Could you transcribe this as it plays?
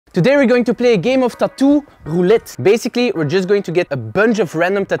Today we're going to play a game of tattoo roulette. Basically, we're just going to get a bunch of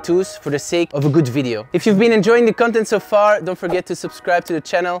random tattoos for the sake of a good video. If you've been enjoying the content so far, don't forget to subscribe to the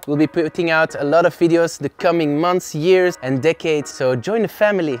channel. We'll be putting out a lot of videos the coming months, years and decades, so join the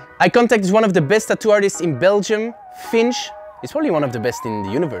family. I contacted one of the best tattoo artists in Belgium, FINCH. He's probably one of the best in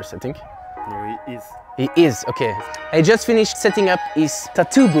the universe, I think. No, he is. He is, okay. I just finished setting up his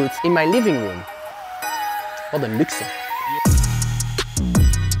tattoo booth in my living room. Wat een luxe.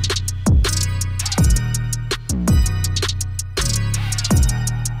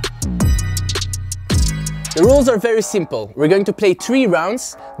 The rules are very simple. We're going to play 3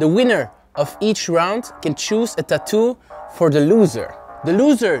 rounds. The winner of each round can choose a tattoo for the loser. The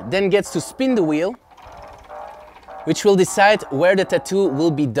loser then gets to spin the wheel, which will decide where the tattoo will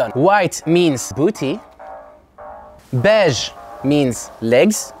be done. White means booty, beige means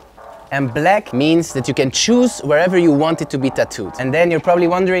legs, and black means that you can choose wherever you want it to be tattooed. And then you're probably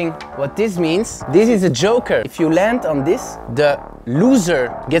wondering what this means. This is a joker. If you land on this, the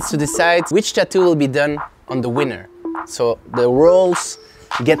loser gets to decide which tattoo will be done on the winner. So the roles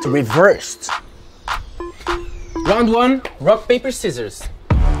get reversed. Round 1, rock, paper, scissors.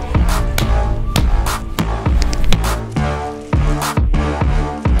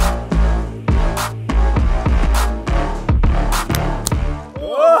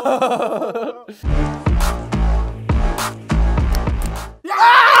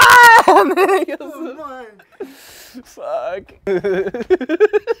 Fuck.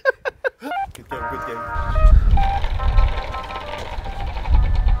 Good game, good game.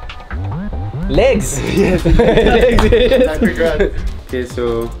 Legs! Yes. Legs. Okay,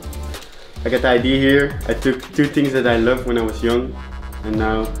 so I got the idea here. I took 2 things that I loved when I was young, and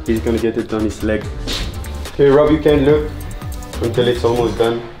now he's gonna get it on his leg. Okay, Rob, you can look until it's almost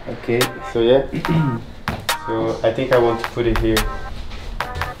done. Okay. So yeah. So I think I want to put it here.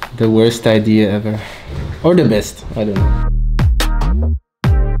 The worst idea ever. Or the best, I don't know.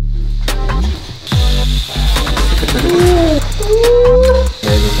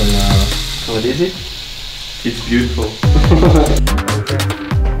 What is it? It's beautiful.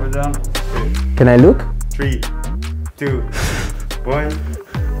 We're done. Can I look? 3, 2, 1.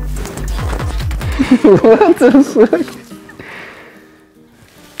 What the fuck?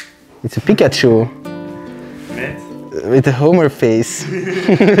 It's a Pikachu. With a Homer face.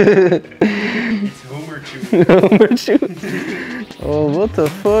 It's Homer Chew. Homer Chew. Oh, what the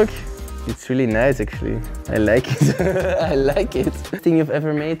fuck? It's really nice actually. I like it. I like it. Thing you've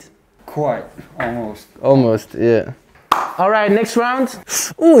ever made? Quite, almost. Almost, yeah. Alright, next round.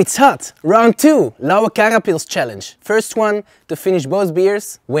 Ooh, it's hot. Round 2, Lauwe Carapils challenge. First one to finish both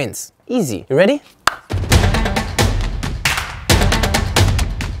beers wins. Easy. You ready?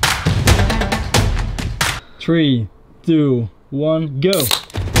 Three, 2, 1, go!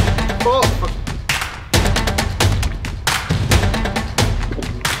 Oh!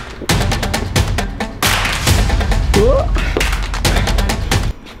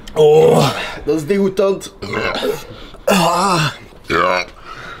 Oh, dat is degoutant. Ah. Ja.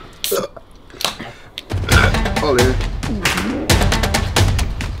 Allee.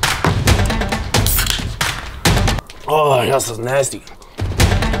 Oh, dat is nasty.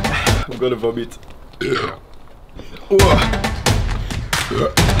 I'm gonna vomit. Ja. Oh.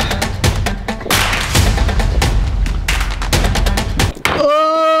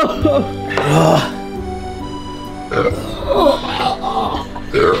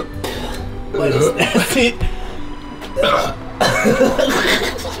 What is nasty?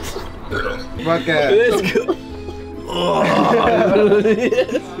 Fuck Let's go. Oh,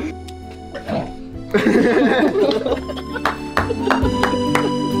 yes.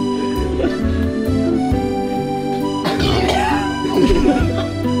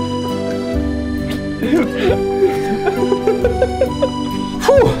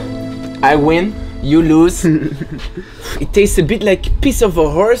 I win, you lose. It tastes a bit like piece of a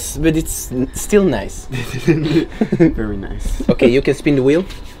horse, but it's still nice. Very nice. Okay, you can spin the wheel.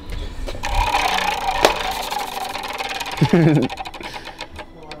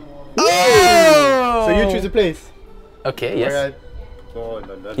 Oh! So you choose a place. Okay, yes. Alright. Oh,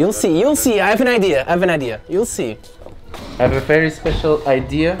 no, You'll see, you'll see. I have an idea. I have an idea. You'll see. I have a very special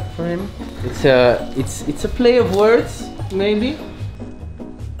idea for him. It's a play of words, maybe.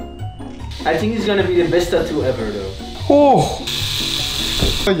 I think it's gonna be the best tattoo ever, though. Oh!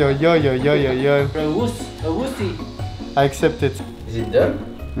 Yo, yo, yo, yo, yo, yo. A wussy. I accept it. Is it done?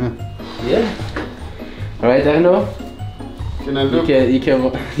 Yeah. Alright, Arno. Can I look? You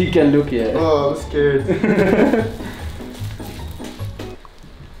can look, yeah. Oh, I'm scared.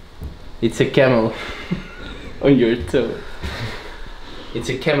 It's a camel on your toe. It's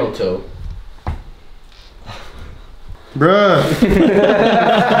a camel toe. Bruh.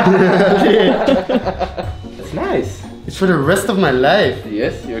 That's nice. It's for the rest of my life.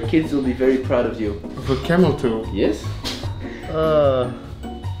 Yes, your kids will be very proud of you. Of a camel toe. Yes.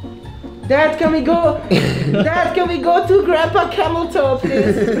 Dad, can we go? Dad, can we go to Grandpa Camel Toe,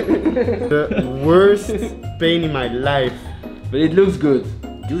 please? The worst pain in my life. But it looks good.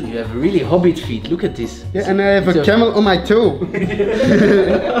 Dude, you have really hobbit feet. Look at this. Yeah, and I have a camel on my toe.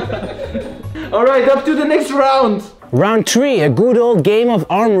 Alright, up to the next round. Round 3, a good old game of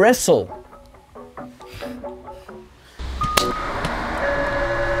arm wrestle.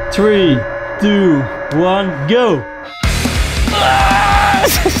 3, 2, 1, go!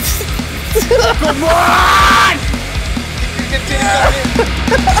 Come on!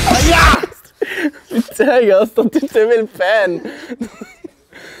 Ja! Säger att du inte vill fan.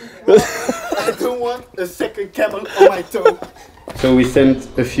 I don't want a second camel on my toe. So we sent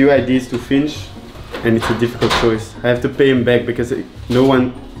a few ideas to Finch, and it's a difficult choice. I have to pay him back because no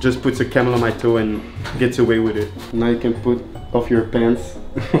one just puts a camel on my toe and gets away with it. Now you can put off your pants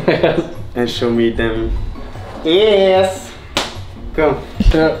and show me them. Yes! Come.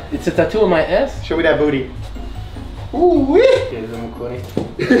 So, it's a tattoo on my ass? Show me that booty. Ooh wee!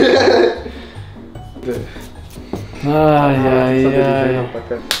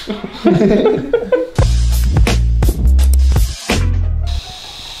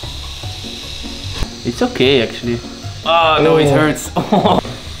 It's okay actually. Oh no, it hurts.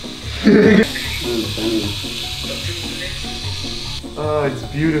 Oh, it's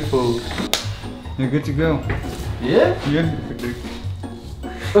beautiful. You're good to go. Yeah? Yeah.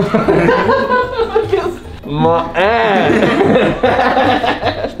 My ass!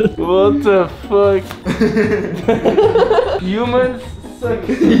 What the fuck? Humans suck.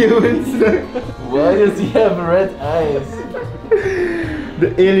 Humans suck. Why does he have red eyes?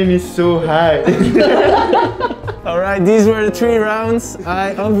 The alien is so high. Alright, these were the 3 rounds.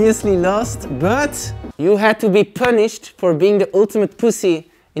 I obviously lost, but you had to be punished for being the ultimate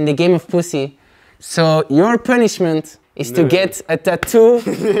pussy in the game of pussy. So your punishment is to get a tattoo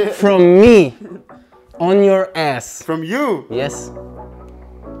from me on your ass. From you? Yes.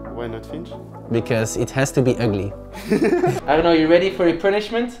 Why not Finch? Because it has to be ugly. I don't know, you ready for your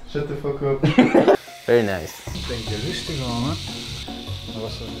punishment? Shut the fuck up. Very nice. Denk je rustig aan, hè? Dat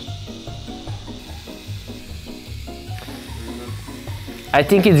was zo rustig. I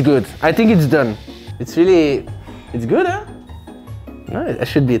think it's good. I think it's done. It's really... It's good, huh? No, I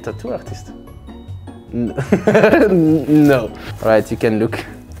should be a tattoo artist. No. Alright, you can look.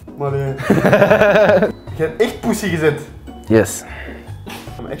 Maar je hebt echt pussy gezet. Yes.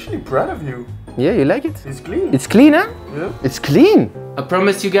 I'm actually proud of you. Yeah, you like it? It's clean. It's clean, huh? Yeah. It's clean. I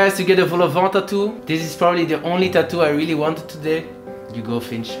promised you guys to get a vol au vent tattoo. This is probably the only tattoo I really wanted today. You go,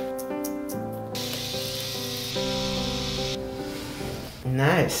 Finch.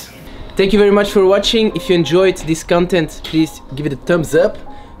 Nice. Thank you very much for watching. If you enjoyed this content, please give it a thumbs up.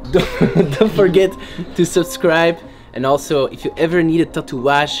 Don't forget to subscribe. And also, if you ever need a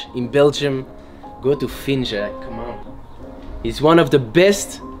tattooage in Belgium, go to FINCH. Come on. He's one of the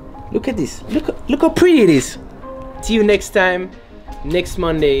best. Look at this. Look how pretty it is. See you next time. Next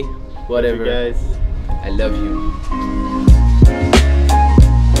Monday. Whatever. Thank you guys. I love you.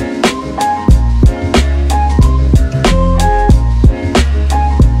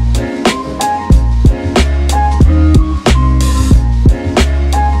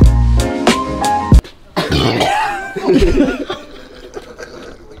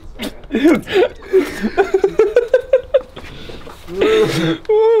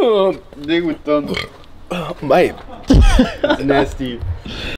 Ding with done. Bye. It's nasty.